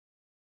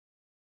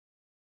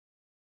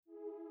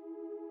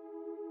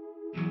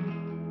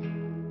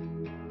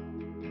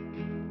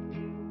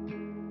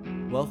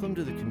Welcome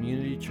to the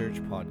Community Church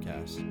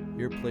Podcast,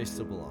 your place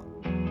to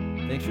belong.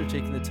 Thanks for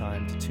taking the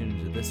time to tune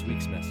into this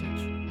week's message.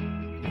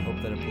 We hope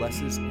that it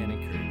blesses and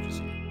encourages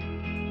you.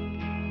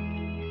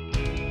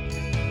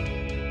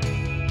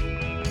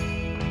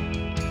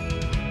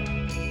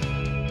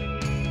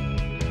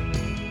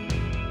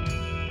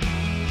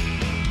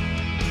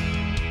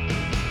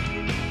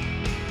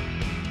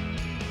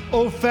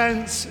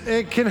 Offense,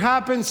 it can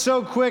happen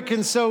so quick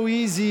and so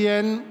easy.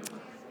 And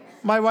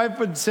my wife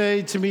would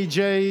say to me,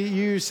 Jay,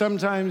 you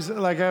sometimes,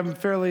 I'm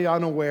fairly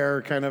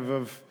unaware kind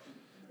of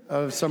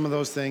some of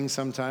those things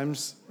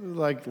sometimes,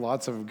 like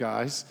lots of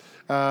guys.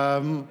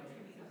 But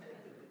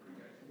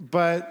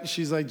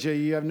she's like, Jay,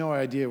 you have no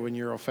idea when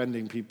you're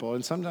offending people.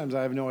 And sometimes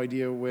I have no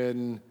idea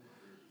when,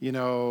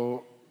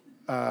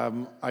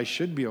 I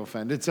should be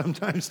offended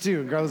sometimes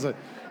too. And Carla's like,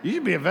 you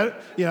should be offended,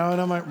 and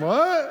I'm like,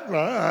 what?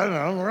 Well, I don't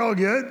know, we're all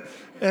good.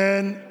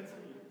 And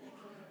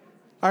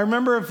I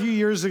remember a few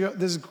years ago,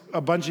 this is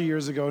a bunch of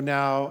years ago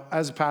now,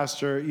 as a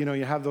pastor, you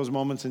have those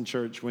moments in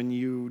church when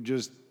you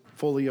just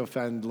fully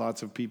offend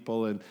lots of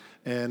people,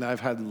 and I've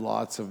had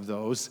lots of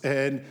those.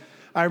 And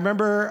I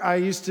remember I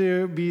used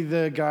to be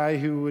the guy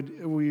who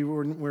we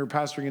were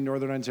pastoring in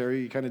Northern Ontario.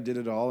 You kind of did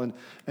it all, and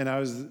I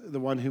was the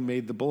one who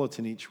made the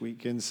bulletin each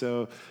week. And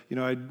so,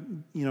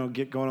 I'd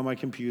get going on my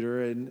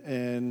computer,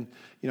 and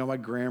my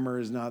grammar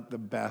is not the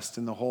best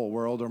in the whole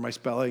world, or my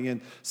spelling,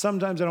 and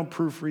sometimes I don't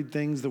proofread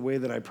things the way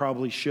that I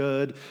probably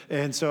should.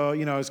 And so,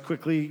 I was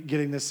quickly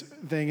getting this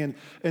thing,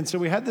 and so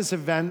we had this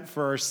event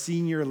for our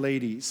senior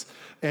ladies,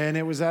 and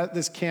it was at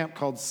this camp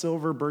called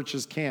Silver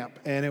Birches Camp,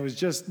 and it was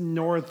just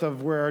north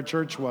of where our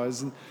church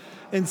was.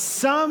 And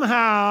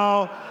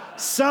somehow,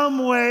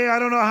 some way, I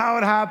don't know how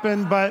it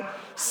happened, but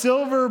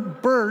Silver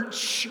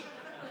Birch,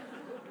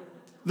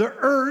 the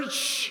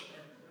Urch,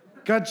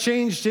 got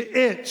changed to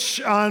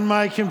itch on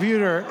my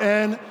computer.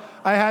 And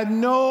I had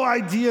no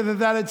idea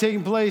that had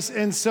taken place.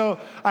 And so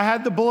I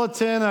had the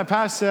bulletin, I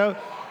passed it out,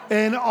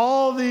 and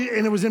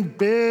and it was in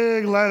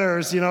big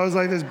letters, it was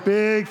like this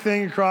big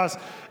thing across.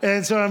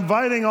 And so I'm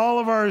inviting all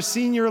of our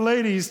senior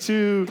ladies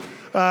to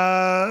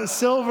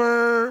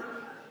Silver.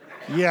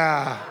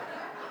 Yeah.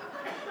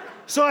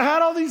 So I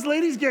had all these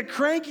ladies get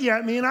cranky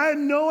at me, and I had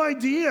no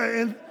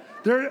idea. And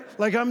they're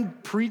like, I'm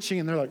preaching,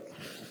 and they're like,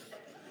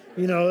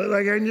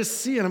 I can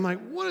just see it. I'm like,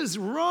 what is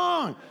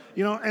wrong?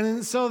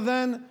 And so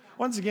then,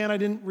 once again, I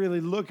didn't really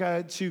look at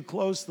it too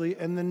closely.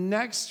 And the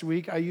next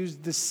week, I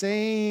used the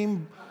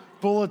same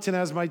bulletin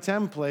as my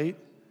template,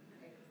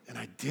 and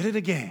I did it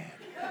again.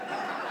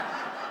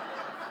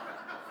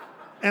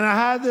 And I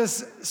had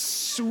this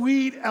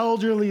sweet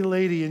elderly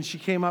lady, and she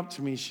came up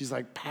to me. She's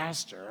like,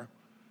 Pastor,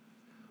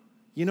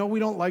 we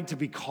don't like to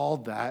be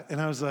called that.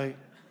 And I was like,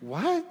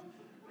 what?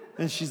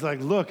 And she's like,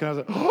 look. And I was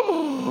like,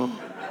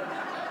 oh.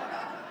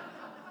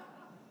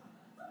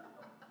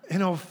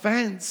 An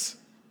offense.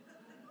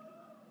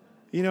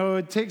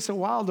 It takes a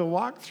while to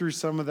walk through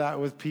some of that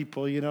with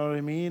people, you know what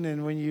I mean?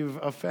 And when you've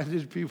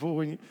offended people,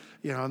 and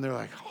they're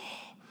like,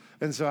 oh.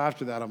 And so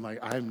after that, I'm like,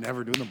 I'm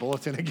never doing the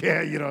bulletin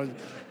again,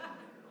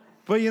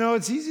 But,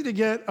 it's easy to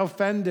get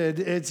offended.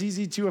 It's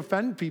easy to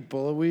offend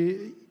people.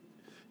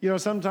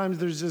 Sometimes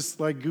there's just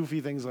like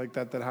goofy things like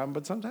that happen,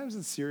 but sometimes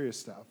it's serious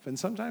stuff. And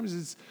sometimes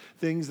it's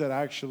things that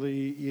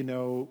actually,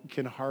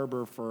 can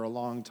harbor for a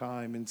long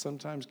time and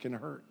sometimes can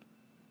hurt.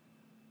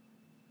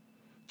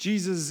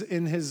 Jesus,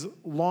 in his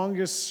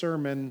longest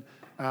sermon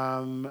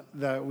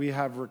that we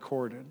have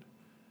recorded,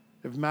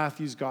 of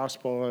Matthew's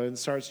gospel, and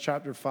starts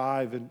chapter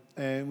 5,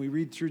 and we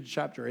read through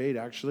chapter 8,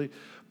 actually.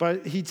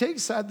 But he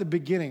takes at the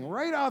beginning,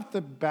 right off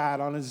the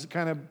bat, on his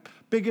kind of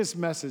biggest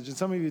message. And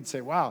some of you would say,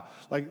 wow,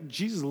 like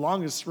Jesus'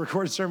 longest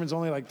recorded sermon is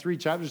only like 3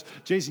 chapters.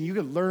 Jason, you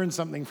could learn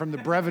something from the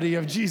brevity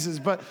of Jesus.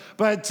 But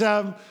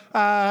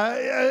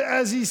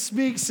as he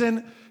speaks,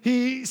 and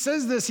he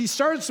says this, he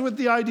starts with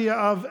the idea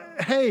of,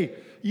 hey,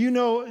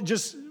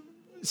 just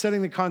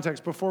setting the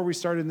context before we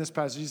started in this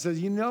passage. He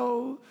says,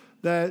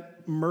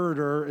 that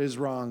murder is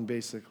wrong,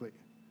 basically.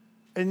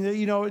 And,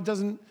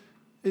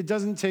 it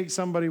doesn't take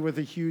somebody with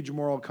a huge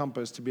moral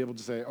compass to be able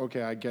to say,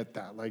 okay, I get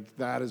that. Like,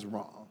 that is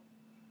wrong.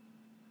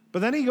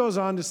 But then he goes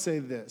on to say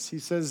this. He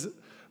says,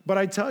 but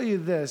I tell you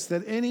this,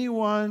 that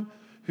anyone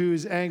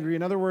who's angry,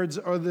 in other words,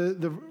 or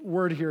the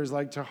word here is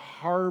like to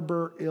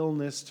harbor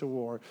illness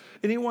toward.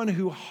 Anyone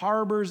who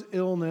harbors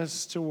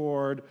illness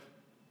toward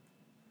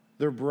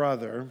their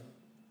brother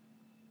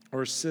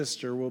or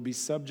sister will be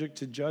subject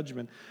to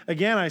judgment.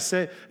 Again, I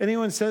say,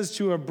 anyone says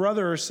to a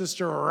brother or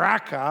sister,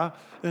 raka,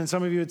 and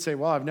some of you would say,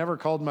 well, I've never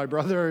called my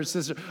brother or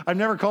sister, I've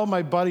never called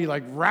my buddy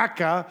like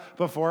raka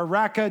before.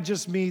 Raka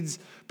just means,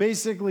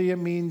 basically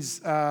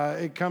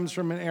it comes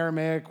from an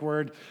Aramaic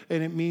word,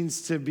 and it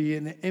means to be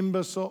an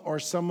imbecile or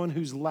someone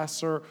who's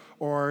lesser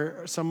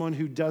or someone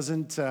who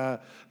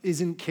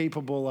isn't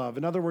capable of.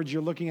 In other words,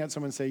 you're looking at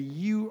someone and say,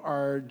 you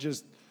are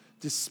just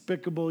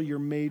despicable, you're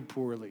made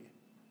poorly.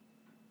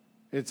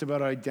 It's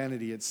about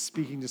identity. It's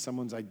speaking to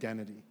someone's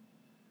identity.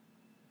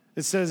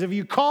 It says, if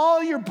you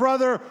call your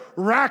brother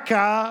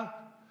Raka,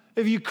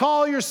 if you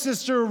call your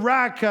sister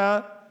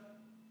Raka,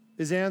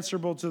 is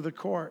answerable to the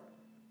court.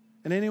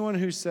 And anyone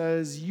who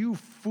says, you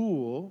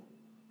fool,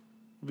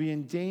 will be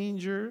in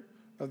danger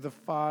of the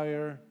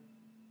fire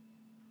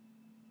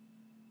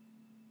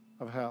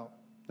of hell.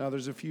 Now,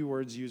 there's a few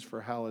words used for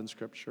hell in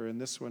Scripture, and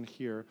this one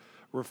here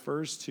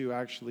refers to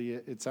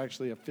it's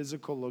actually a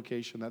physical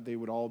location that they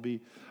would all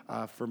be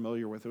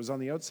familiar with. It was on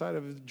the outside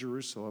of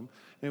Jerusalem,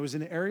 and it was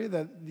an area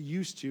that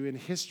used to, in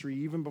history,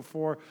 even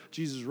before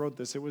Jesus wrote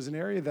this, it was an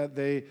area that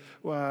they,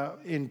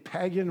 in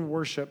pagan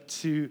worship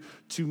to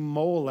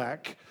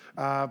Molech,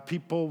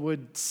 people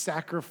would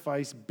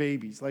sacrifice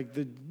babies, like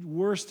the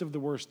worst of the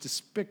worst,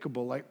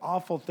 despicable, like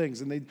awful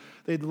things. And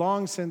they'd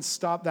long since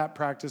stopped that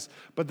practice.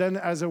 But then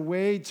as a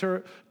way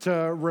to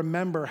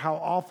remember how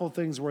awful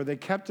things were, they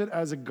kept it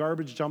as a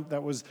garbage dump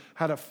that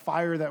had a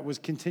fire that was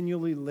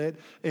continually lit.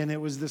 And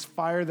it was this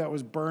fire that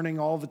was burning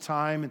all the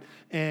time.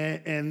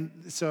 And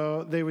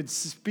so they would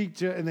speak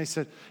to it, and they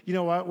said, you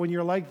know what, when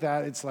you're like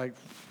that, it's like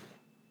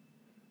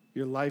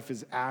your life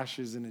is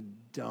ashes in a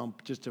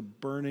dump, just a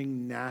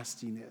burning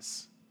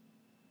nastiness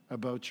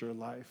about your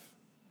life.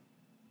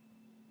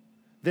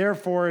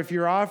 Therefore, if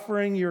you're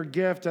offering your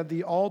gift at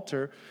the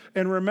altar,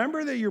 and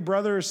remember that your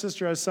brother or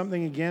sister has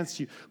something against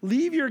you,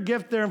 leave your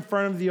gift there in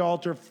front of the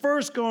altar.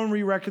 First go and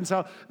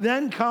re-reconcile,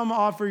 then come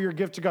offer your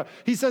gift to God.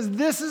 He says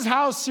this is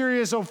how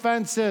serious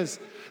offense is.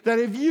 That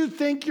if you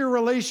think your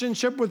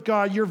relationship with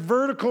God, your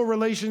vertical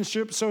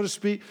relationship, so to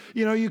speak,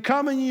 you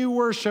come and you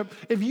worship,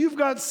 if you've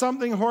got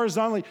something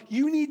horizontally,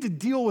 you need to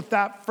deal with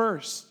that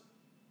first.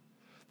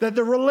 That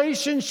the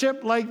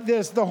relationship like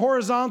this, the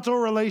horizontal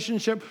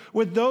relationship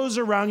with those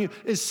around you,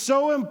 is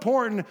so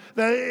important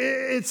that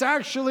it's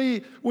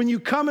actually, when you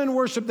come and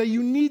worship, that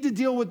you need to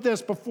deal with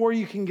this before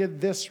you can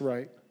get this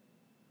right.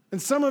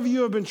 And some of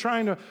you have been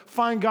trying to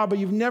find God, but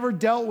you've never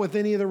dealt with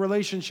any of the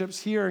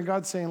relationships here. And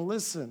God's saying,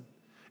 listen,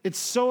 it's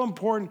so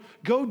important.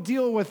 Go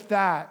deal with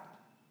that.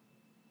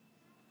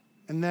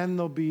 And then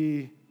there'll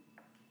be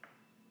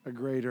a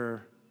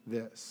greater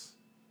this.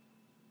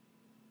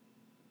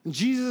 And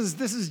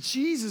this is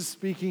Jesus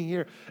speaking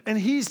here. And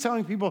he's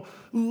telling people,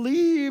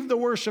 leave the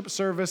worship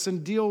service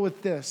and deal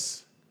with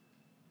this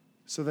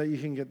so that you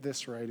can get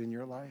this right in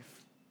your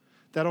life.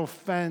 That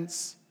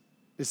offense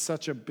is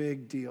such a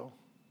big deal.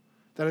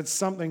 That it's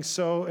something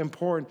so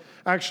important.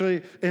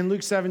 Actually, in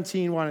Luke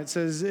 17:1, it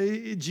says,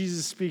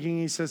 Jesus speaking,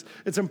 he says,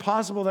 it's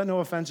impossible that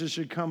no offenses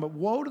should come, but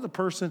woe to the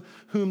person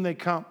whom they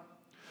come.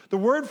 The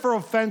word for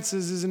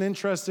offenses is an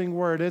interesting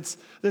word. It's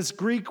this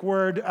Greek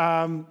word,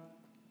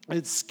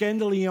 it's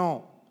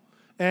skandalion.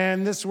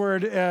 And this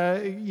word,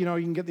 you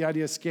can get the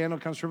idea scandal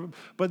comes from,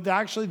 but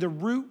actually the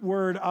root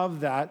word of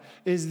that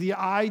is the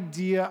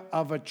idea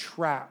of a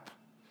trap.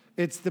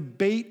 It's the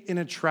bait in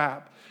a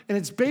trap. And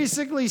it's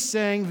basically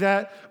saying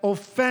that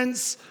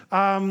offense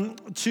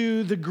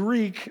to the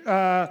Greek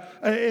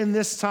in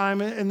this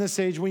time, in this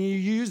age, when you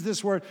use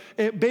this word,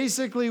 it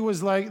basically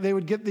was like they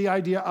would get the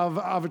idea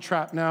of a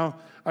trap. Now,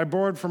 I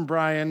borrowed from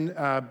Brian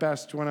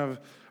Best, one of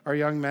our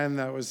young men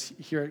that was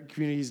here at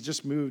Community. He's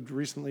just moved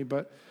recently,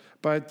 but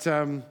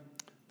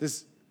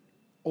this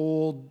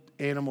old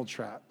animal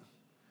trap,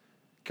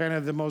 kind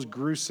of the most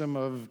gruesome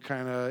of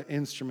kind of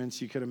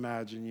instruments you could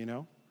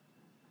imagine,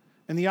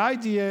 And the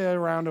idea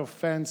around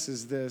offense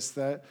is this,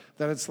 that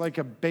it's like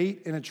a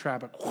bait in a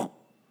trap.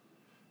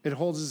 It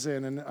holds us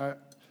in, and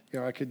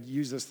I could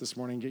use this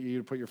morning, get you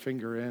to put your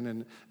finger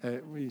in,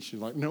 and she's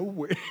like, no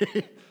way.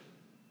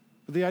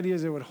 But the idea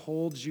is it would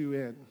hold you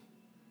in.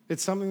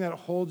 It's something that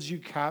holds you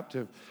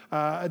captive.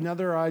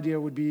 Another idea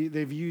would be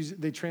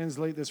they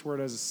translate this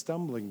word as a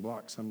stumbling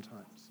block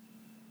sometimes.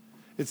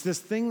 It's this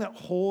thing that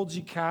holds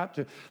you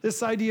captive.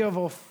 This idea of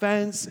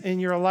offense in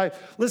your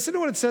life. Listen to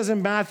what it says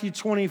in Matthew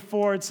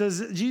 24. It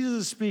says,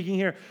 Jesus is speaking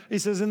here. He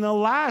says, in the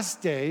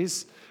last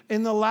days,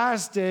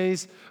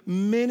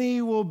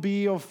 many will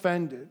be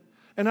offended.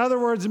 In other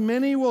words,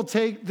 many will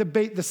take the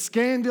bait, the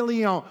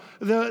scandalion,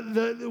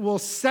 will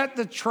set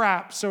the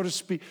trap, so to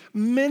speak.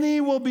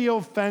 Many will be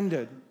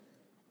offended.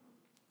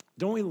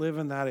 Don't we live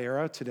in that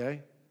era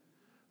today?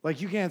 Like,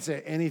 you can't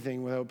say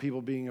anything without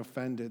people being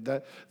offended.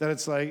 That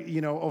it's like,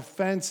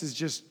 offense is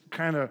just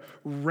kind of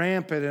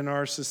rampant in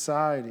our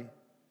society.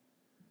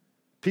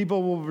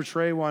 People will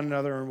betray one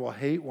another and will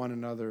hate one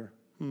another.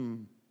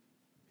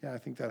 Yeah, I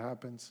think that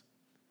happens.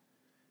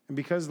 And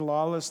because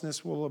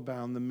lawlessness will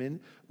abound, the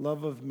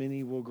love of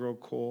many will grow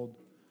cold.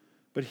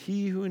 But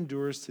he who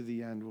endures to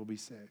the end will be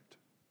saved.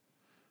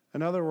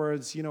 In other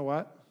words, you know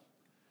what?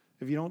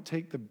 If you don't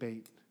take the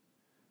bait,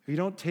 if you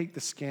don't take the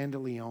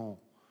scandalion,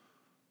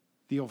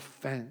 the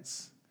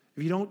offense,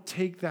 if you don't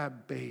take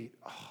that bait,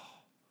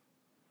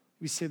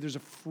 we say there's a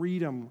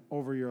freedom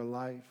over your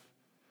life.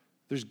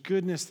 There's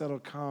goodness that'll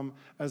come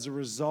as a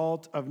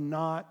result of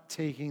not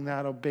taking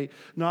that bait,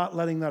 not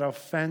letting that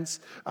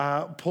offense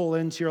pull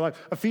into your life.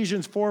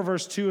 Ephesians 4,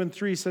 verse 2 and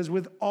 3 says,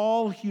 with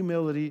all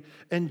humility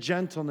and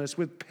gentleness,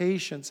 with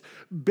patience,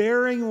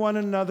 bearing one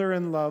another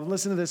in love.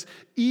 Listen to this,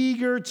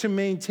 eager to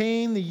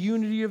maintain the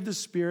unity of the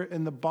Spirit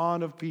and the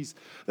bond of peace.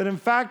 That in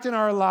fact in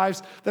our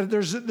lives, that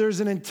there's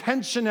an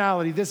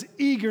intentionality, this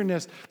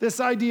eagerness, this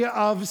idea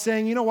of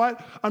saying, you know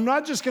what, I'm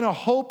not just going to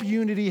hope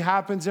unity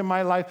happens in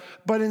my life,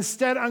 but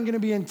instead I'm going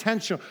to be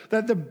intentional,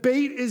 that the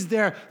bait is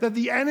there, that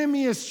the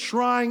enemy is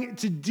trying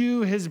to do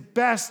his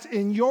best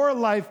in your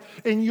life,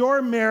 in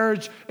your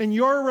marriage, in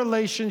your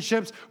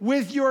relationships,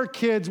 with your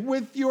kids,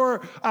 with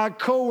your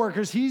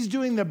coworkers. He's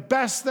doing the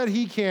best that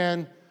he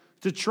can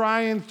to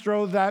try and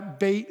throw that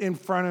bait in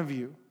front of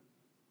you.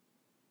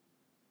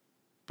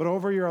 But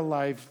over your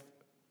life,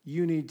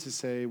 you need to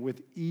say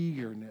with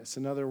eagerness,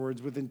 in other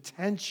words, with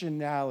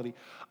intentionality,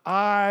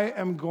 I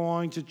am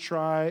going to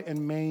try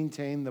and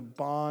maintain the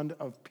bond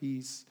of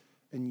peace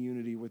and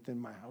unity within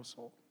my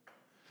household.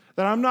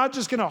 That I'm not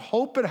just going to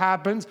hope it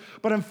happens,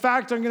 but in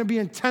fact, I'm going to be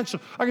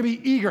intentional. I'm going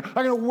to be eager.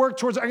 I'm going to work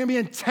towards it. I'm going to be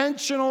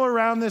intentional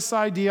around this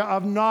idea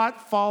of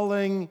not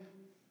falling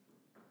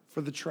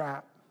for the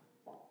trap.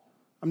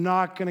 I'm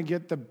not going to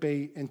get the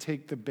bait and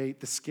take the bait,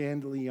 the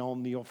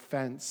scandalion, the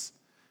offense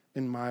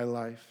in my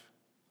life.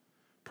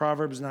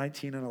 Proverbs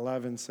 19 and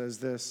 11 says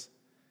this,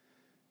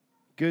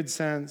 good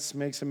sense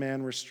makes a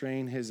man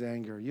restrain his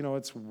anger. You know,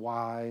 it's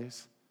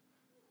wise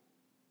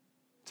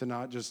to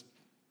not just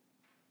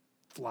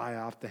fly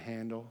off the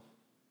handle.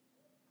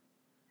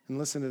 And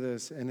listen to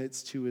this, and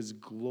it's to his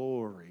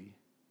glory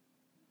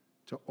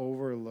to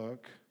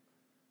overlook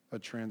a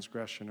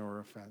transgression or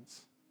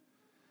offense.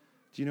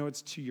 Do you know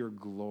it's to your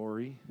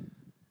glory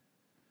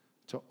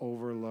to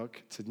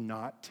overlook, to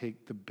not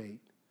take the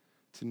bait,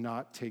 to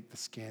not take the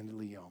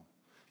scandalion,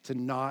 to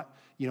not,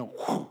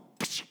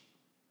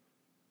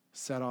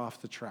 set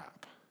off the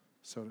trap,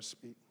 so to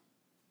speak.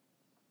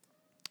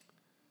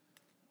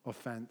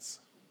 Offense.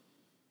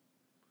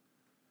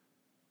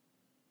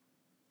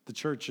 The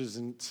church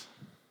isn't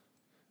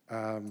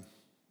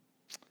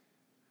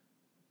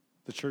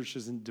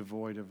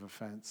devoid of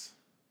offense.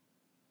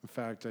 In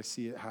fact, I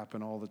see it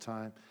happen all the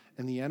time.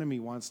 And the enemy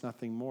wants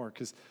nothing more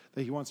because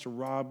he wants to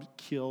rob,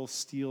 kill,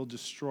 steal,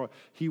 destroy.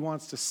 He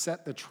wants to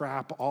set the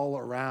trap all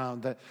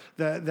around,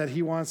 that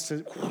he wants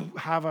to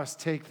have us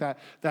take that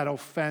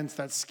offense,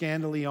 that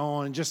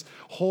scandalion, and just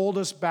hold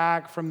us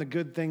back from the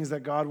good things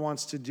that God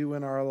wants to do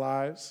in our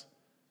lives.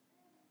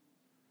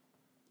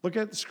 Look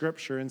at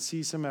Scripture and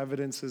see some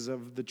evidences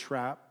of the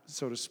trap,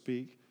 so to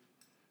speak,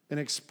 and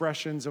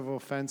expressions of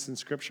offense in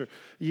Scripture.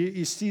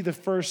 You see the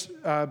first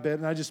bit,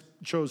 and I just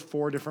chose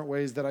 4 different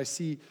ways that I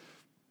see.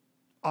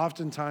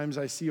 Oftentimes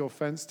I see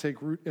offense take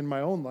root in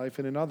my own life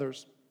and in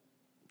others.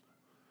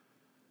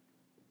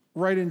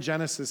 Right in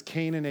Genesis,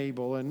 Cain and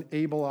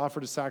Abel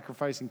offered a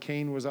sacrifice, and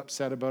Cain was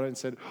upset about it and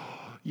said,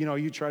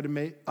 you tried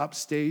to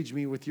upstage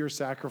me with your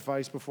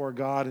sacrifice before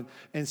God.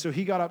 And so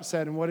he got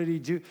upset, and what did he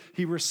do?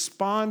 He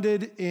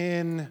responded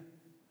in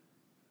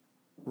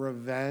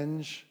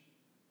revenge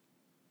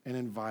and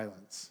in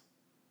violence.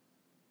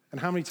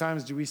 And how many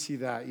times do we see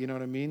that? You know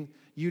what I mean?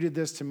 You did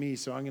this to me,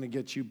 so I'm going to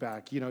get you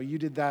back. You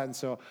did that, and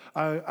so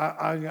I'm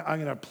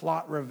going to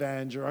plot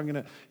revenge, or I'm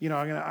going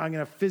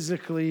to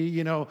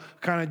physically,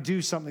 kind of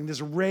do something.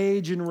 This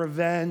rage and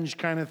revenge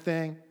kind of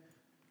thing.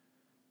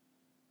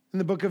 In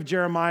the book of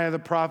Jeremiah, the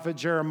prophet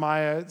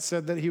Jeremiah, it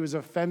said that he was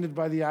offended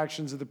by the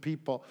actions of the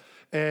people.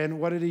 And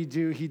what did he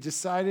do? He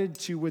decided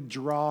to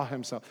withdraw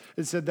himself.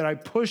 It said that I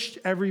pushed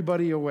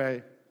everybody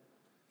away.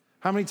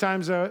 How many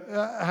times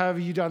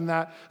have you done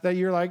that? That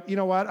you're like, you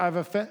know what?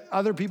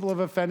 Other people have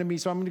offended me,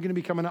 so I'm going to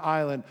become an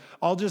island.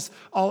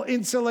 I'll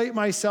insulate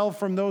myself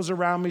from those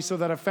around me so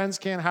that offense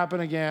can't happen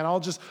again.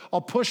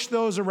 I'll push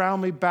those around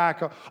me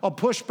back. I'll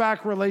push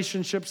back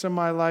relationships in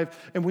my life,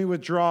 and we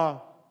withdraw.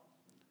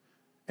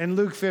 In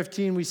Luke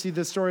 15, we see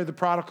the story of the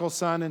prodigal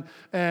son,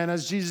 and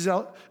as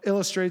Jesus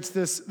illustrates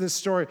this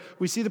story,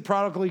 we see the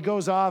prodigal, he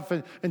goes off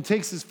and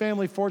takes his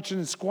family fortune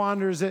and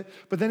squanders it,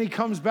 but then he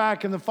comes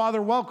back, and the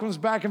father welcomes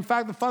back. In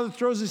fact, the father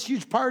throws this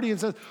huge party and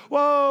says,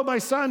 whoa, my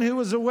son who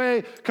was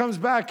away comes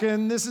back,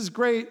 and this is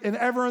great, and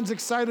everyone's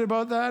excited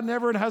about that, and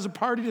everyone has a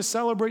party to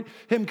celebrate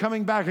him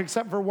coming back,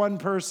 except for one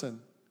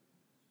person,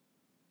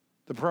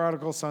 the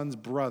prodigal son's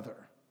brother.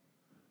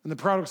 And the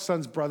prodigal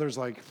son's brother's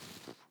like,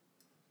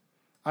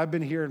 I've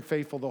been here and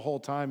faithful the whole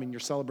time, and you're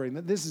celebrating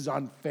that. This is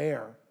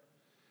unfair.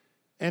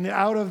 And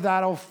out of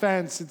that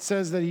offense, it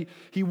says that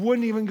he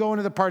wouldn't even go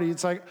into the party.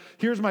 It's like,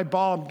 here's my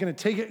ball. I'm going to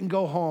take it and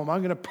go home. I'm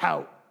going to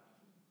pout.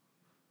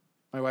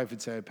 My wife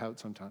would say I pout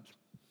sometimes.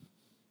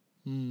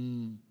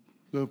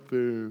 Not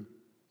fair.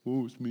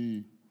 Oh, it's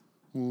me.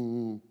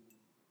 Oh.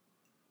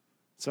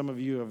 Some of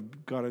you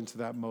have got into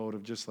that mode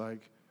of just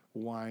like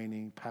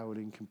whining,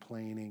 pouting,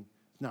 complaining.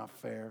 Not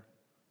fair.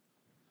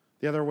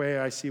 The other way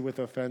I see with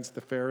offense,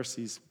 the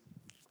Pharisees.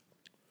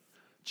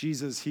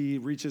 Jesus, he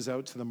reaches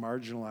out to the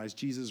marginalized.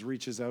 Jesus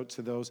reaches out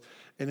to those.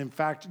 And in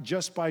fact,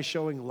 just by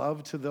showing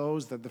love to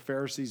those that the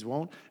Pharisees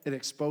won't, it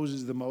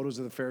exposes the motives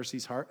of the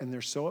Pharisees' heart, and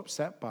they're so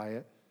upset by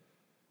it.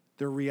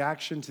 Their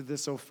reaction to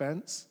this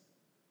offense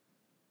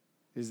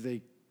is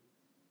they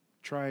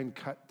try and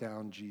cut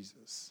down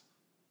Jesus.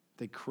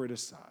 They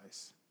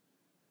criticize.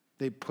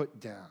 They put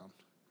down.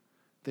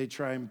 They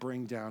try and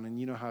bring down. And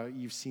you know how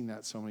you've seen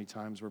that so many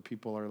times where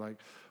people are like,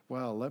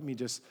 well, let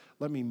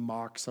me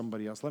mock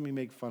somebody else. Let me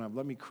make fun of,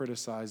 let me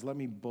criticize, let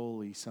me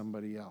bully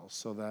somebody else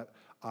so that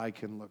I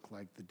can look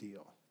like the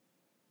deal.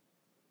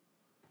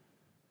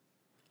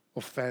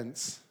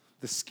 Offense,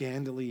 the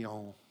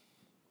scandalion.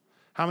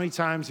 How many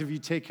times have you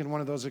taken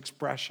one of those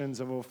expressions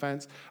of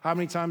offense? How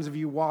many times have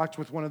you walked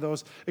with one of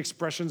those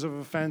expressions of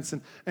offense?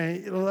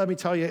 And let me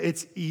tell you,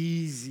 it's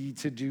easy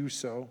to do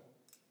so.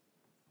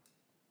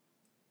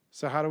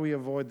 So how do we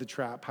avoid the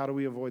trap? How do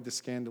we avoid the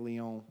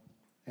scandalion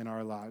in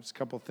our lives? A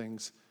couple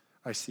things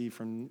I see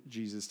from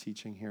Jesus'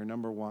 teaching here.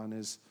 Number one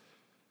is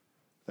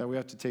that we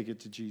have to take it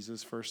to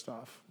Jesus first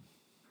off.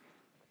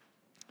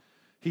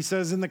 He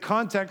says, in the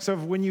context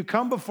of when you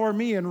come before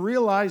me and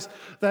realize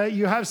that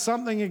you have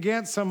something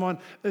against someone,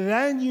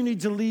 then you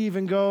need to leave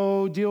and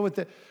go deal with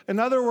it. In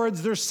other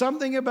words, there's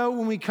something about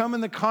when we come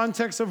in the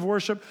context of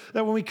worship,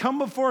 that when we come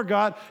before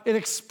God, it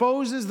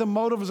exposes the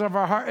motives of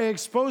our heart. It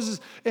exposes,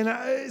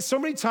 and so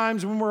many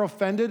times when we're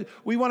offended,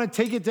 we want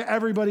to take it to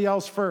everybody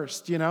else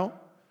first, you know?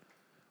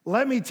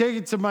 Let me take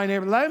it to my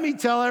neighbor. Let me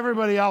tell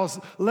everybody else.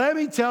 Let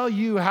me tell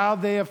you how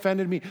they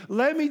offended me.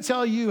 Let me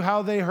tell you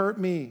how they hurt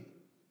me.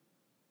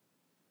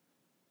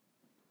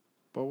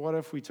 But what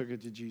if we took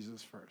it to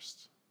Jesus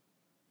first?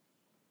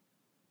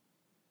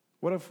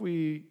 What if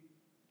we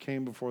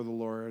came before the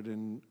Lord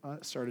and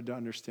started to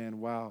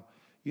understand, wow,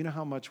 you know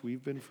how much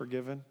we've been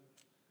forgiven?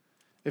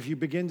 If you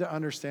begin to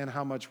understand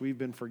how much we've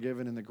been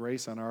forgiven in the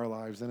grace on our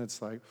lives, then it's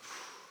like,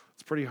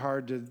 it's pretty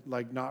hard to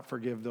not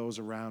forgive those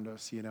around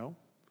us, you know?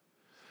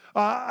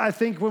 I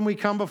think when we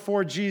come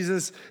before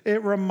Jesus,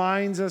 it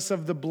reminds us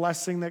of the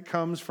blessing that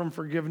comes from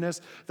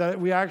forgiveness, that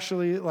we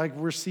actually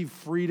receive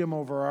freedom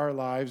over our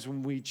lives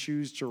when we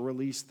choose to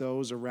release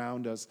those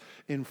around us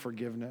in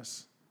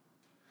forgiveness.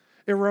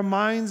 It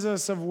reminds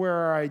us of where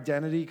our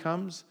identity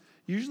comes.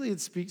 Usually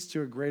it speaks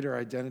to a greater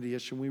identity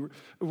issue.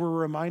 We're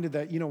reminded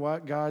that, you know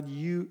what, God,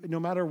 no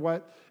matter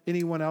what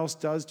anyone else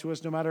does to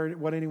us, no matter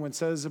what anyone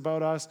says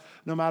about us,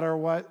 no matter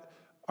what,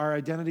 our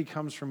identity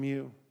comes from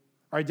you.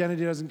 Our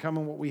identity doesn't come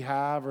in what we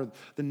have or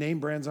the name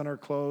brands on our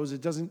clothes.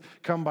 It doesn't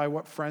come by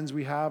what friends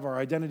we have. Our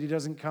identity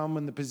doesn't come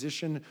in the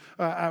position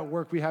at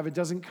work we have. It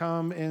doesn't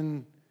come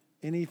in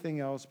anything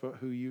else but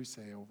who you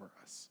say over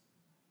us.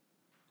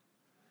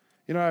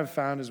 You know what I've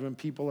found is when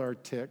people are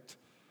ticked,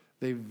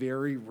 they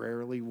very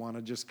rarely want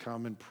to just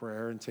come in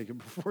prayer and take it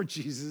before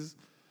Jesus.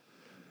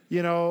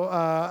 You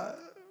know,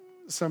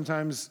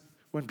 sometimes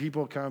when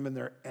people come and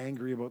they're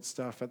angry about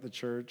stuff at the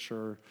church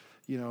or,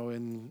 you know,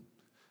 in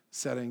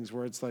settings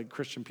where it's like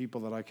Christian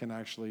people that I can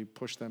actually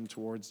push them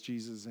towards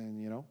Jesus in,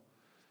 you know.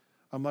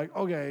 I'm like,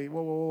 okay,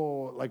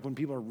 whoa. Like when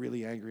people are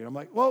really angry, I'm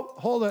like, whoa,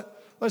 hold it.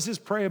 Let's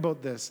just pray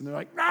about this. And they're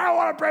like, no, I don't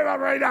want to pray about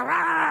it right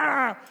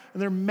now.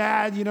 And they're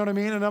mad, you know what I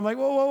mean? And I'm like,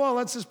 whoa,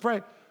 let's just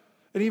pray.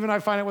 And even I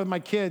find it with my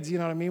kids, you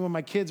know what I mean? When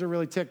my kids are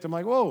really ticked, I'm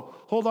like, whoa,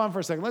 hold on for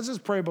a second. Let's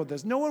just pray about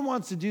this. No one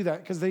wants to do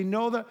that because they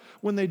know that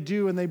when they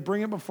do and they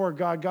bring it before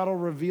God, God will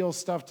reveal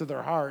stuff to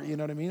their heart, you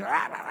know what I mean?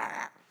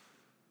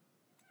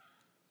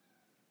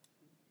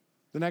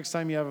 The next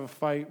time you have a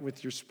fight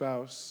with your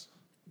spouse,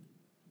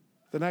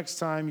 the next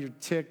time you're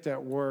ticked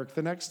at work,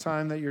 the next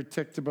time that you're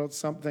ticked about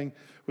something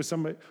with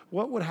somebody,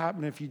 what would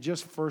happen if you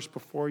just first,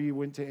 before you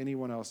went to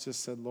anyone else,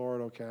 just said,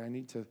 Lord, okay, I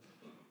need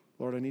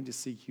to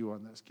seek you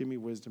on this. Give me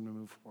wisdom to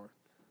move forward.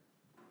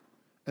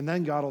 And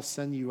then God will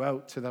send you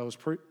out to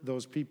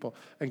those people,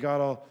 and God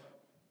will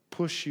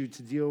push you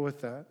to deal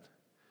with that.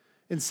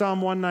 In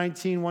Psalm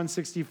 119,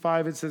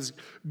 165, it says,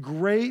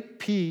 great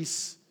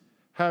peace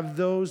have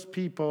those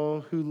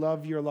people who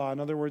love your law. In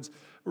other words,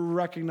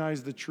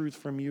 recognize the truth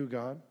from you,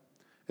 God.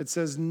 It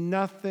says,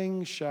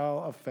 nothing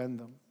shall offend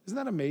them. Isn't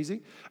that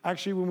amazing?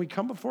 Actually, when we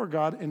come before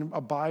God and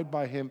abide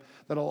by him,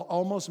 that'll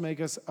almost make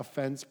us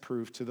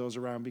offense-proof to those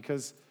around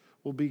because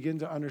we'll begin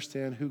to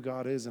understand who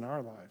God is in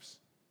our lives.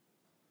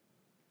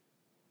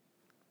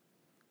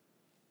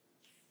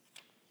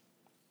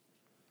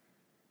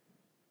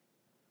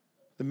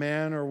 The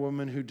man or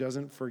woman who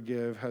doesn't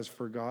forgive has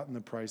forgotten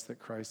the price that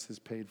Christ has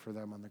paid for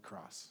them on the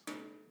cross.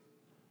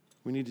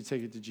 We need to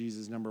take it to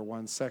Jesus, number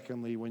one.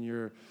 Secondly, when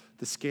you're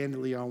the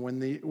scandalion,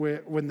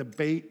 when the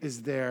bait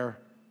is there,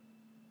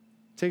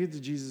 take it to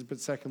Jesus,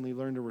 but secondly,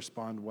 learn to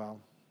respond well.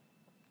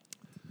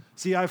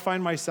 See, I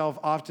find myself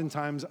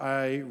oftentimes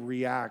I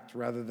react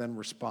rather than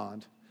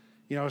respond.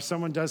 You know, if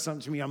someone does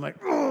something to me, I'm like,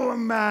 oh,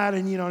 I'm mad.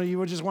 And, you know, you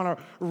would just want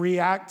to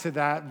react to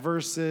that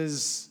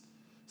versus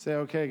say,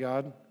 okay,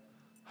 God,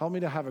 help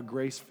me to have a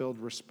grace-filled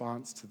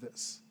response to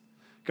this.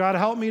 God,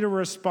 help me to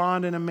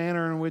respond in a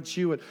manner in which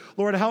you would.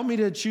 Lord, help me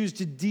to choose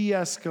to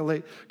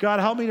de-escalate. God,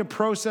 help me to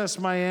process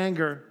my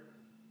anger.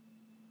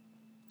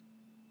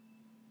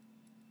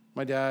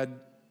 My dad,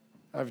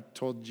 I've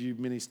told you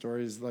many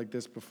stories like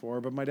this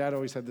before, but my dad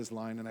always had this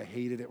line, and I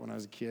hated it when I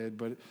was a kid,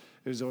 but it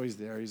was always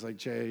there. He's like,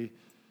 Jay,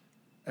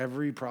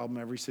 every problem,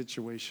 every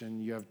situation,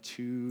 you have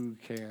two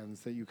cans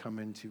that you come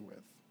into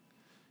with.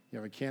 You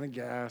have a can of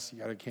gas, you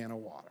got a can of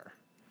water.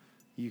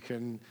 You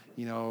can,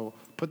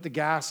 put the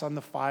gas on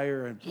the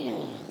fire and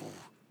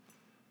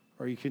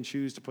or you can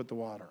choose to put the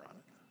water on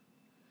it.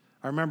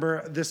 I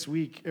remember this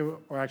week,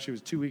 or actually it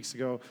was 2 weeks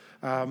ago,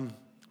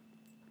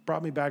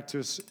 brought me back to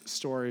a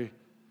story.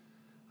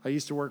 I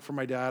used to work for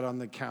my dad on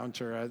the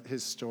counter at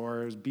his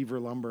store. It was Beaver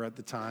Lumber at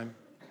the time.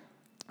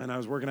 And I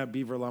was working at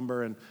Beaver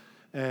Lumber,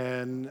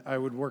 and I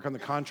would work on the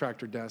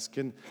contractor desk.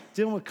 And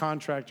dealing with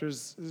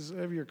contractors,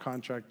 if you're a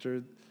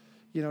contractor,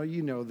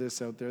 you know this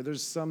out there.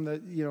 There's some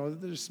that,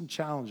 there's some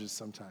challenges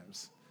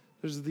sometimes.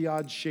 There's the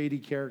odd shady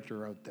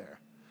character out there.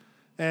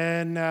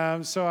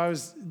 And so I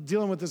was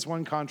dealing with this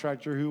one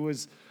contractor who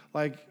was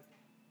like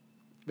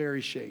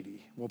very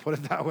shady. We'll put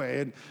it that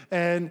way.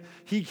 And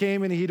he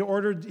came and he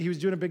was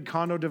doing a big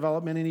condo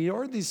development, and he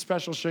ordered these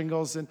special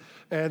shingles, and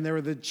they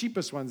were the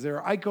cheapest ones. They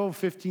were ICO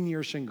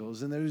 15-year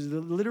shingles, and they was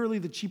literally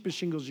the cheapest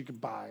shingles you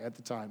could buy at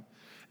the time.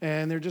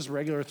 And they're just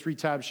regular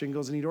 3-tab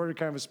shingles, and he'd ordered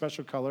kind of a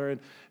special color.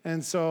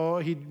 And so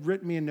he'd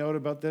written me a note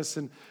about this.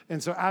 And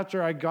so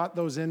after I got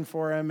those in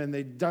for him and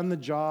they'd done the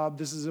job,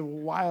 this is a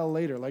while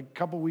later, like a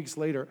couple weeks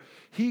later,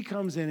 he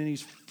comes in and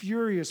he's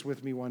furious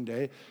with me one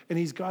day, and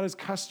he's got his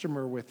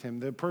customer with him,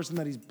 the person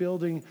that he's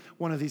building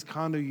one of these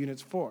condo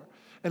units for.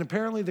 And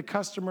apparently the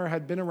customer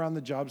had been around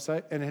the job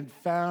site and had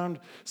found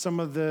some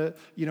of the,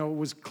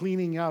 was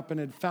cleaning up and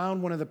had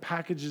found one of the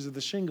packages of the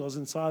shingles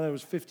and saw that it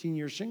was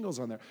 15-year shingles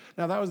on there.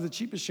 Now, that was the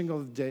cheapest shingle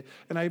of the day.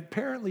 And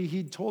apparently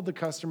he'd told the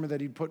customer that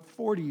he'd put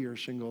 40-year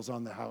shingles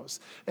on the house.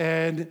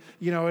 And,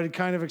 it had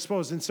kind of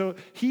exposed. And so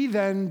he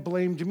then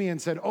blamed me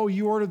and said, oh,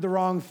 you ordered the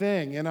wrong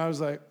thing. And I was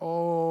like,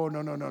 oh,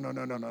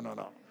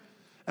 no.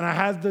 And I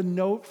had the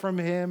note from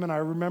him, and I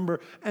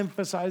remember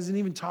emphasizing,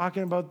 even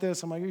talking about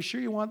this. I'm like, are you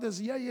sure you want this?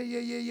 Yeah.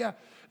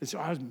 And so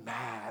I was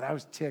mad. I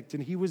was ticked,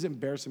 and he was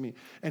embarrassing me.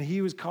 And he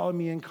was calling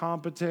me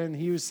incompetent. And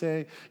he was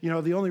saying,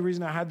 the only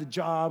reason I had the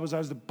job was I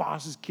was the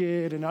boss's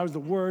kid, and I was the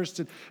worst.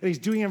 And he's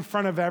doing it in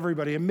front of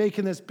everybody and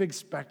making this big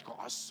spectacle.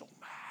 I was so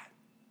mad.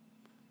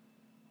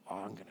 Oh,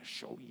 I'm going to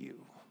show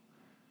you.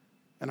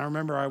 And I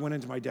remember I went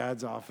into my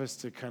dad's office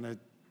to kind of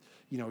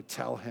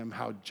tell him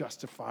how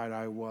justified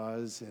I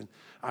was. And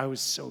I was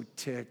so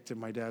ticked.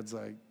 And my dad's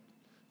like,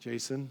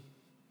 Jason,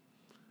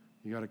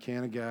 you got a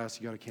can of gas,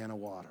 you got a can of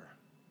water.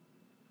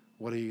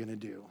 What are you going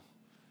to do?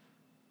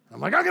 I'm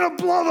like, I'm going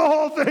to blow the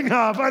whole thing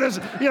up. I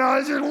just,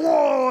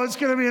 whoa, it's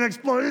going to be an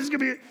explosion. It's going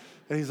to be.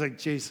 And he's like,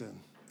 Jason,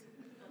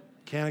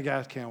 can of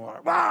gas, can of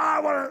water.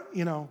 Water,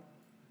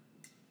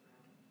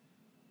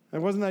 It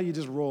wasn't that you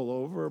just roll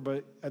over,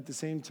 but at the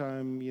same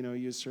time,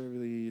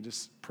 you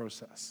just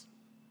process.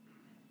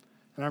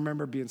 And I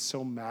remember being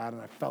so mad,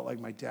 and I felt like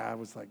my dad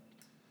was like,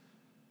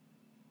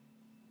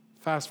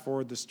 fast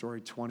forward the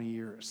story 20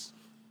 years.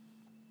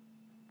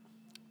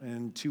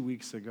 And 2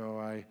 weeks ago,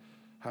 I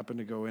happened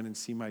to go in and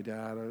see my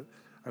dad. I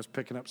was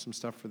picking up some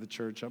stuff for the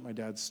church at my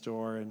dad's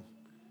store, and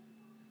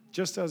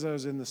just as I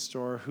was in the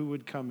store, who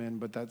would come in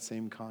but that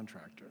same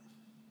contractor?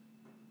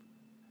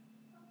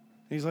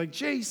 And he's like,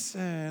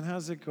 Jason,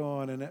 how's it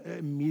going? And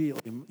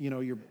immediately,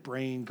 your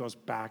brain goes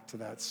back to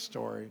that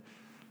story.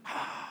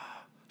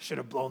 Should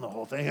have blown the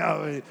whole thing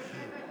out.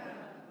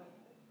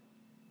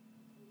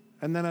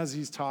 And then as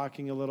he's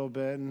talking a little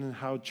bit and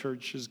how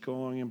church is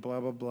going and blah,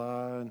 blah,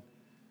 blah, and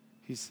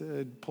he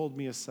pulled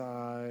me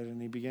aside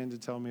and he began to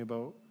tell me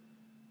about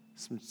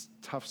some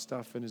tough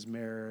stuff in his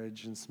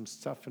marriage and some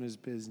stuff in his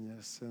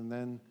business. And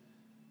then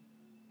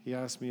he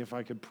asked me if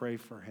I could pray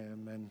for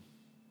him. And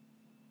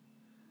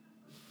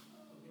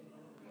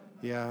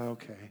yeah,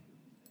 okay.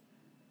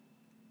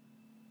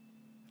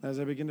 As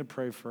I begin to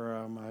pray for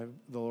him,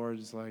 the Lord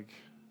is like,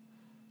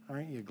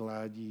 aren't you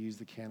glad you used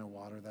the can of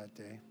water that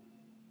day?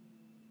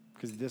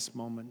 Because this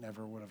moment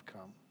never would have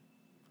come.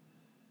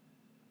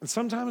 And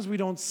sometimes we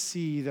don't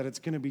see that it's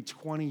going to be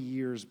 20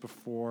 years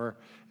before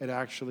it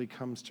actually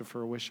comes to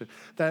fruition.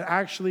 That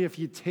actually, if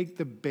you take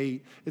the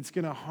bait, it's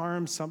going to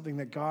harm something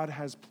that God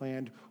has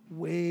planned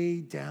way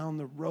down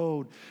the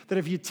road. That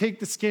if you take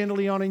the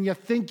scandalion and you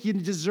think you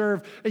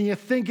deserve, and you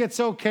think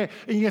it's okay,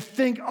 and you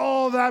think,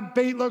 oh, that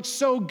bait looks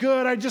so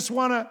good, I just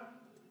want to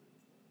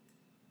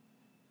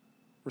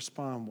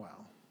respond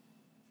well.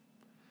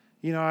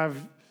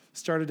 I've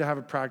started to have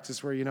a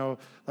practice where,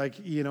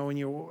 when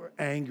you're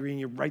angry and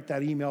you write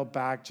that email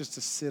back just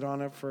to sit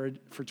on it for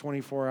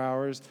 24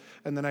 hours.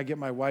 And then I get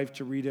my wife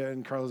to read it,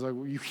 and Carla's like,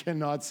 well, you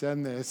cannot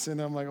send this.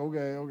 And I'm like,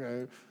 okay.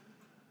 And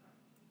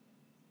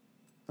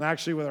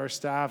actually with our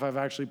staff, I've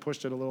actually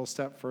pushed it a little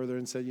step further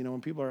and said,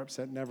 when people are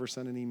upset, never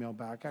send an email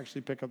back.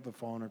 Actually pick up the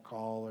phone or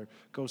call or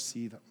go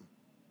see them.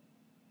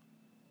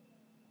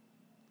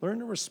 Learn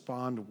to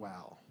respond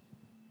well.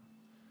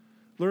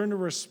 Learn to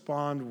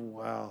respond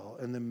well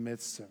in the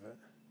midst of it.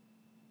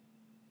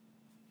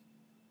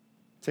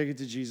 Take it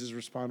to Jesus,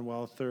 respond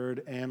well.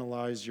 Third,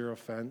 analyze your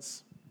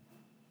offense.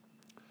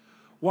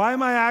 Why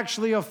am I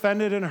actually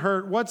offended and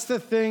hurt? What's the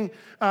thing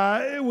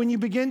when you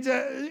begin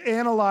to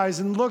analyze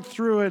and look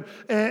through it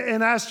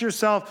and ask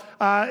yourself,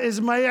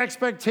 is my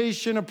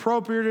expectation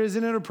appropriate or is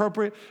it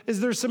inappropriate? Is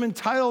there some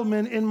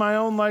entitlement in my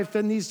own life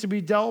that needs to be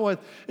dealt with?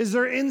 Is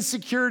there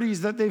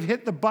insecurities that they've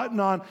hit the button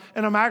on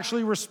and I'm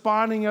actually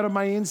responding out of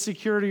my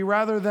insecurity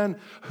rather than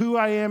who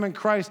I am in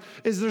Christ?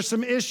 Is there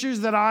some issues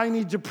that I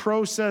need to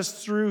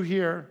process through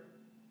here?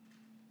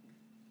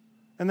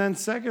 And then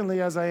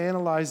secondly, as I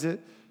analyze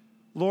it,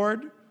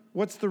 Lord,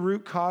 what's the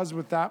root cause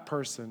with that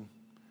person?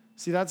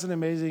 See, that's an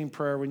amazing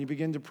prayer when you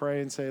begin to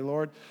pray and say,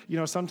 Lord,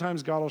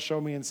 sometimes God will show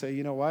me and say,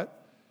 you know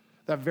what?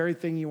 That very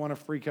thing you want to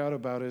freak out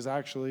about is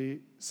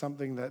actually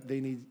something that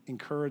they need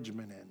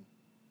encouragement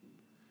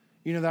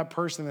in. That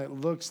person that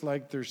looks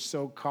like they're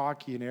so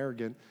cocky and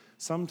arrogant,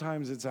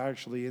 sometimes it's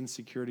actually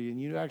insecurity,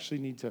 and you actually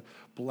need to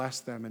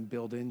bless them and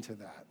build into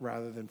that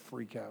rather than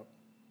freak out.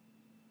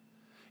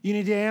 You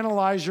need to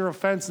analyze your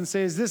offense and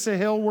say, is this a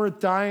hill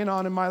worth dying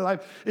on in my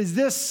life? Is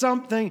this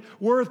something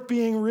worth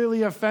being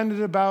really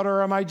offended about?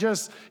 Or am I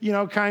just,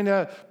 kind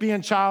of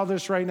being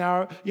childish right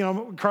now?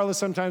 Carla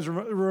sometimes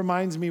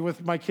reminds me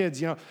with my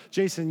kids,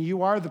 Jason,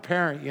 you are the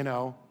parent,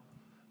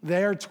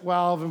 They're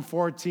 12 and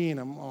 14.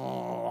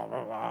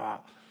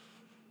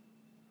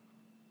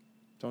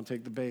 Don't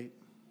take the bait.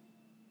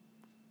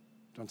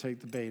 Don't take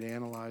the bait.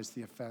 Analyze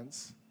the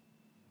offense.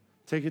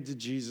 Take it to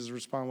Jesus,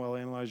 respond well,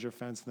 analyze your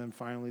offense, and then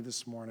finally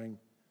this morning,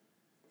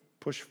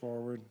 push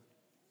forward.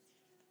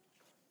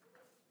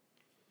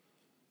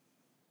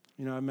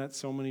 I've met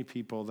so many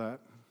people that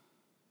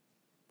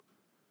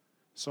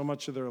so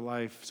much of their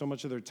life, so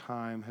much of their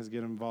time has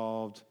get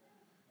involved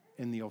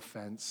in the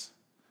offense.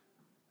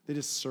 They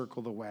just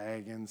circle the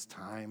wagons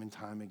time and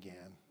time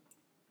again.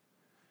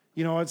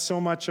 So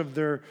much of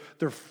their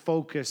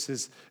focus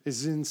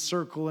is in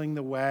circling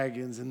the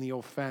wagons and the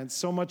offense.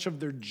 So much of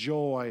their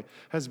joy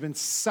has been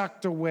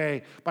sucked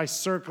away by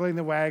circling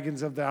the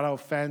wagons of that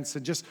offense,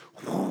 and just,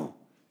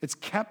 it's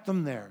kept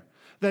them there.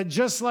 That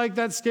just like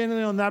that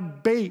standing on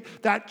that bait,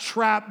 that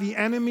trap, the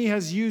enemy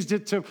has used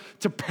it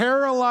to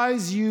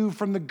paralyze you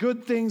from the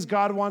good things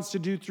God wants to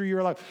do through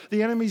your life.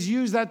 The enemy's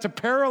used that to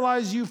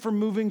paralyze you from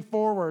moving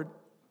forward.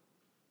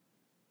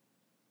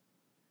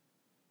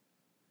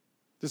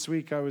 This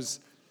week,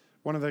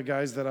 one of the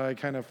guys that I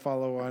kind of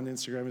follow on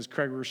Instagram is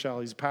Craig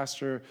Rochelle. He's a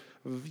pastor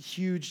of a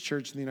huge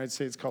church in the United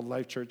States called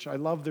Life Church. I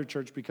love their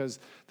church because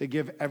they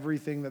give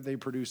everything that they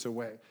produce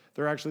away.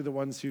 They're actually the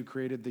ones who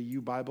created the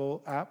U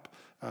Bible app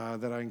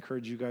that I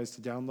encourage you guys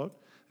to download.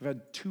 They've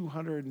had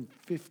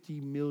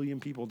 250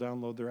 million people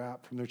download their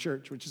app from their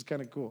church, which is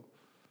kind of cool.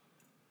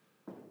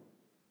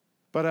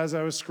 But as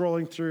I was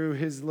scrolling through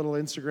his little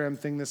Instagram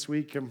thing this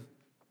week,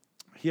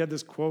 he had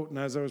this quote, and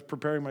as I was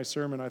preparing my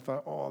sermon, I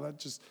thought, that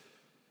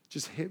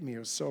just hit me. It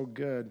was so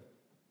good.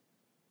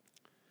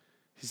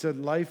 He said,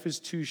 life is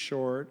too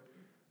short,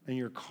 and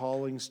your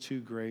calling's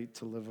too great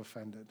to live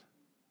offended.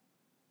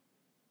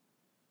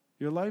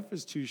 Your life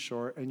is too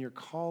short, and your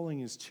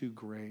calling is too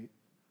great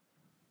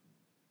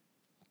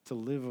to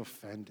live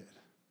offended,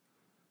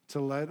 to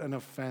let an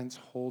offense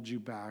hold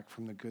you back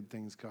from the good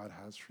things God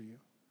has for you.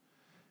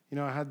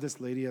 I had this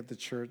lady at the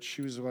church.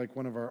 She was like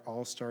one of our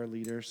all-star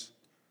leaders.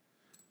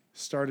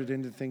 Started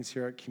into things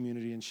here at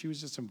Community, and she was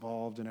just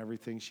involved in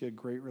everything. She had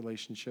great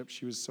relationships.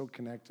 She was so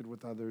connected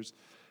with others.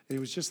 It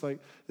was just like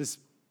this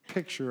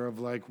picture of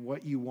like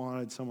what you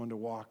wanted someone to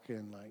walk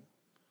in like.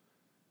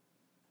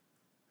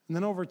 And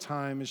then over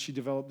time, as she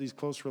developed these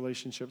close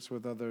relationships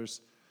with others,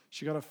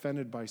 she got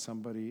offended by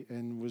somebody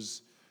and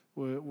was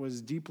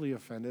deeply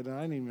offended. And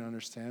I didn't even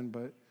understand,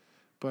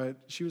 but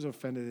she was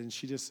offended, and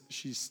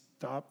she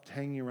stopped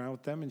hanging around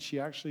with them, and she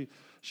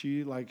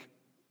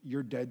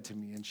you're dead to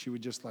me. And she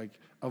would just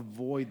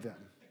avoid them.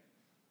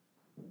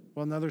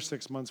 Well, another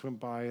 6 months went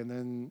by, and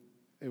then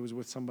it was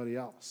with somebody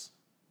else.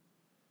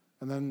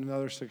 And then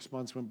another 6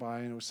 months went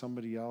by, and it was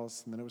somebody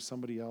else, and then it was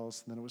somebody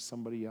else, and then it was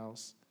somebody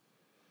else.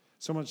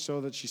 So much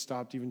so that she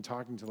stopped even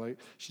talking to,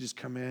 she just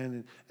come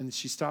in, and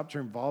she stopped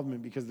her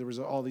involvement because there was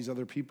all these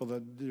other people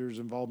that there was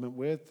involvement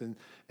with, and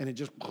it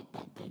just,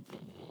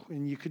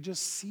 and you could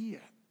just see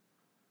it.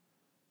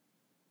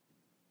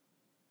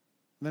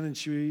 Then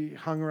she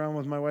hung around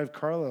with my wife,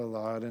 Carla, a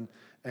lot, and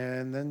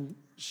then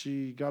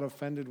she got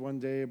offended one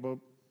day about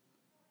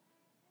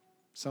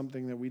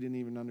something that we didn't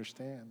even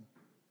understand.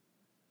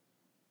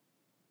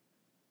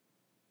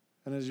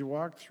 And as you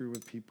walk through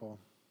with people,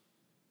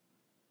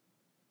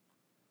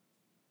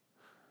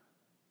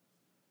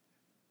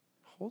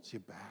 it holds you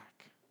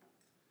back.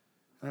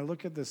 And I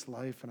look at this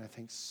life and I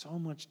think so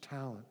much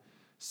talent,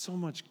 so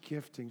much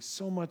gifting,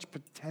 so much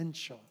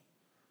potential.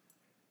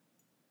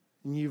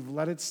 And you've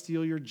let it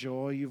steal your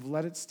joy. You've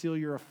let it steal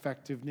your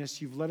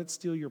effectiveness. You've let it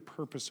steal your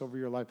purpose over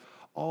your life,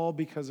 all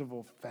because of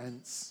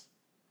offense.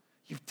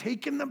 You've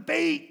taken the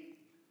bait.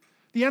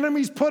 The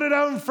enemy's put it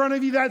out in front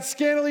of you. That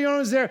scandalion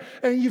is there,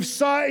 and you've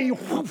saw it,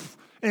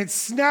 And it's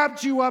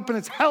snapped you up and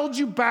it's held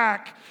you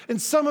back.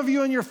 And some of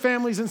you in your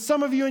families and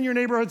some of you in your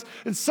neighborhoods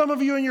and some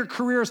of you in your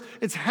careers,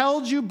 it's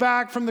held you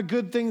back from the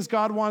good things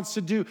God wants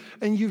to do.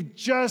 And you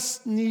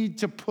just need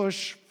to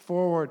push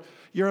forward.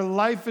 Your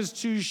life is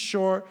too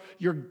short.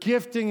 Your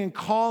gifting and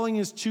calling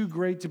is too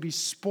great to be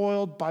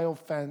spoiled by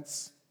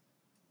offense.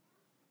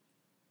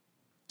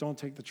 Don't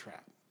take the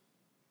trap.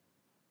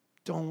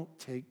 Don't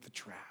take the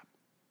trap.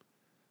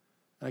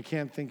 And I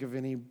can't think of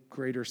any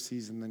greater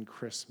season than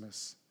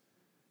Christmas.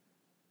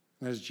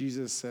 And as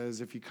Jesus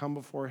says, if you come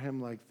before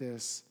him like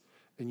this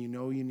and you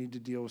know you need to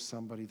deal with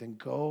somebody, then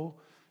go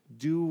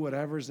do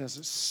whatever's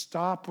necessary.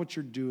 Stop what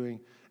you're doing.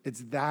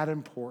 It's that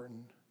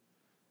important.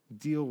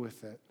 Deal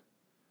with it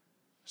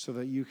so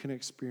that you can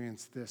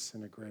experience this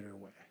in a greater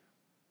way.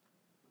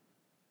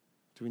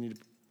 Do we need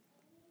to...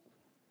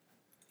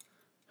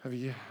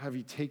 Have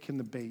you taken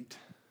the bait?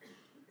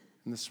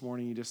 And this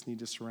morning you just need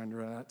to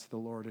surrender that to the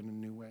Lord in a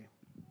new way.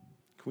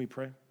 Can we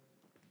pray?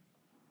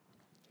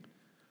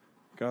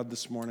 God,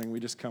 this morning we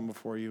just come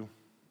before you.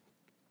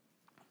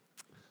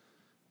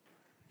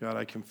 God,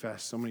 I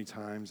confess so many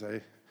times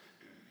I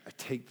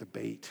take the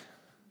bait.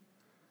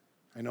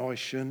 I know I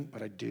shouldn't,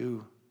 but I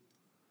do.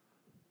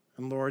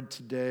 And Lord,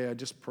 today I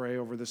just pray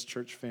over this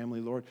church family.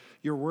 Lord,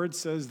 your word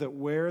says that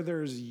where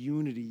there's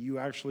unity, you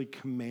actually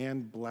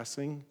command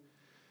blessing.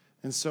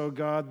 And so,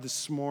 God,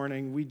 this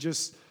morning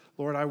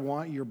Lord, I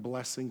want your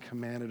blessing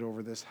commanded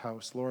over this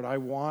house. Lord, I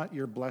want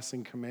your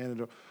blessing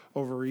commanded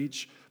over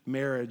each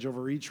marriage,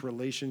 over each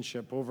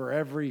relationship, over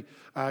every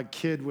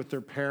kid with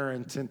their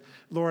parent. And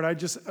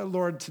Lord,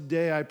 Lord,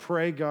 today I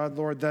pray, God,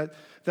 Lord,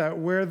 that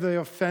where the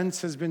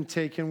offense has been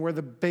taken, where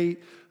the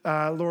bait,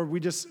 Lord,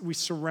 we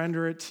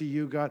surrender it to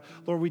you, God.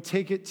 Lord, we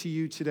take it to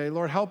you today.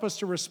 Lord, help us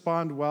to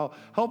respond well.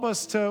 Help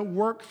us to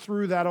work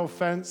through that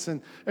offense.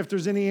 And if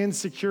there's any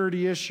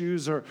insecurity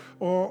issues or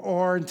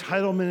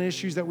entitlement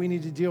issues that we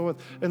need to deal with,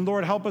 and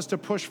Lord, help us to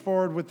push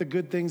forward with the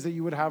good things that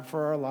you would have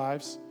for our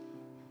lives.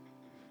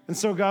 And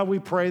so, God, we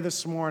pray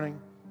this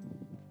morning,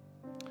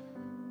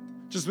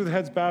 just with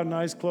heads bowed and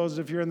eyes closed,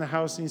 if you're in the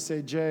house and you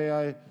say,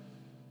 Jay,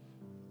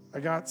 I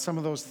got some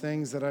of those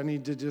things that I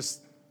need to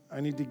just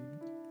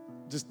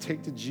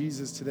take to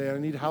Jesus today. I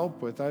need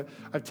help with.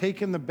 I've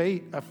taken the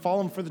bait. I've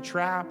fallen for the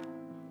trap.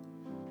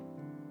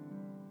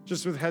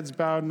 Just with heads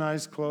bowed and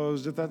eyes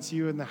closed, if that's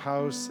you in the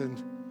house,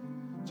 and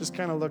just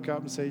kind of look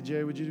up and say,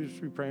 Jay, would you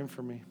just be praying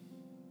for me?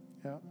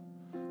 Yeah.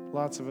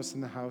 Lots of us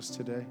in the house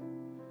today.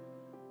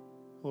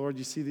 Lord,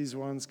 you see these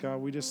ones, God,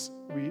 we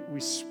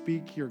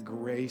speak your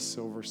grace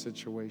over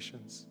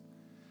situations.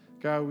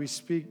 God, we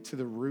speak to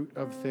the root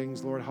of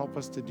things. Lord, help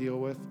us to deal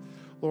with.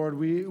 Lord,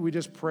 we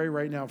just pray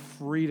right now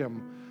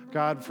freedom,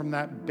 God, from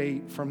that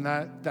bait, from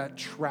that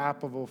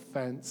trap of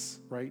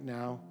offense right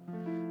now.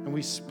 And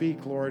we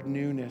speak, Lord,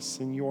 newness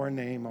in your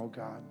name, oh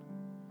God.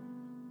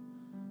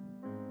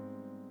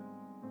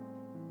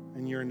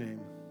 In your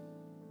name,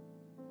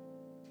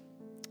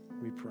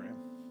 we pray.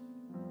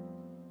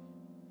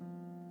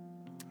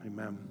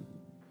 Amen.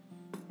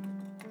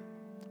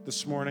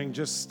 This morning,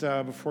 just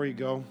before you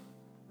go,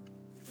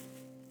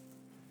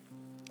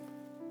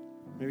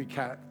 maybe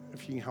Kat,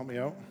 if you can help me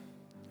out.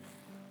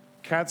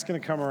 Kat's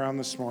going to come around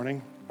this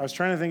morning. I was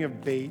trying to think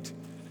of bait,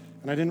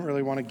 and I didn't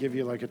really want to give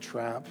you like a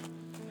trap.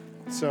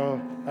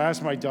 So I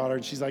asked my daughter,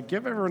 and she's like,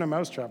 give everyone a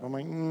mouse trap. I'm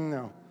like,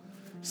 no.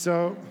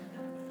 So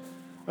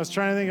I was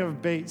trying to think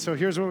of bait. So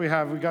here's what we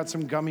have. We got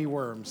some gummy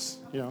worms,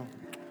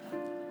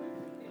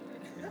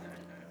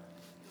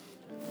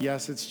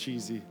 Yes, it's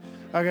cheesy.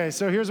 Okay,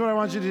 so here's what I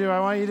want you to do.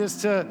 I want you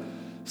just to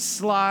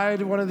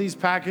slide one of these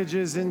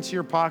packages into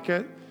your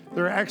pocket.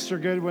 They're extra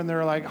good when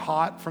they're like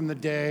hot from the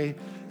day.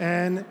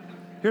 And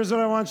here's what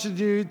I want you to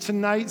do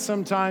tonight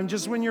sometime,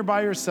 just when you're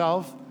by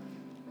yourself.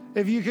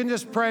 If you can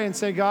just pray and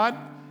say, God,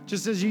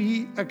 just as you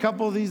eat a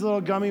couple of these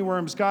little gummy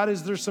worms, God,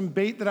 is there some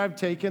bait that I've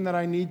taken that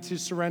I need to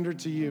surrender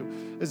to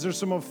you? Is there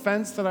some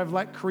offense that I've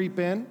let creep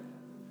in?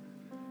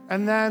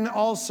 And then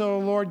also,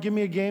 Lord, give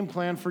me a game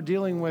plan for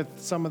dealing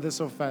with some of this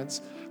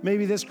offense.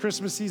 Maybe this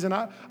Christmas season,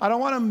 I don't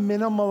want to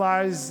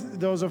minimalize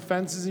those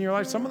offenses in your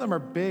life. Some of them are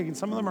big, and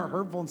some of them are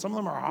hurtful, and some of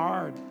them are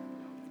hard.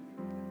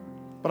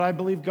 But I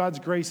believe God's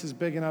grace is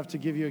big enough to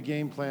give you a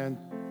game plan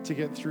to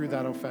get through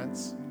that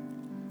offense.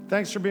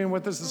 Thanks for being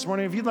with us this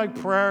morning. If you'd like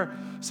prayer,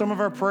 some of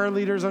our prayer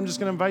leaders, I'm just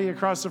going to invite you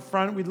across the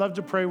front. We'd love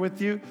to pray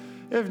with you.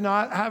 If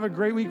not, have a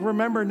great week.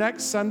 Remember,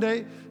 next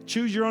Sunday,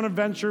 Choose Your Own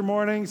Adventure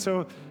morning.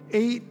 So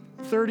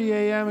 8:30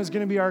 a.m. is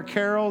going to be our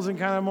carols and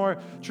kind of more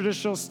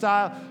traditional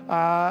style.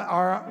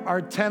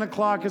 Our 10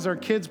 o'clock is our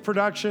kids'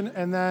 production,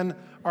 and then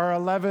our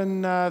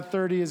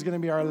 11:30 is going to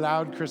be our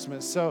loud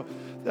Christmas. So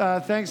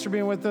thanks for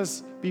being with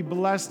us. Be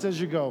blessed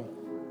as you go.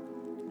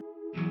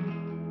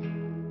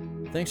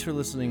 Thanks for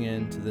listening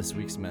in to this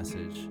week's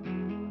message.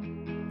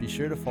 Be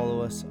sure to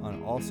follow us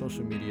on all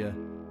social media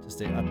to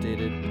stay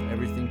updated with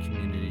everything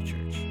Community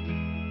Church.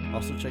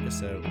 Also check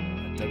us out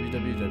at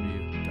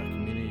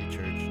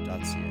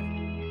www.communitychurch.ca.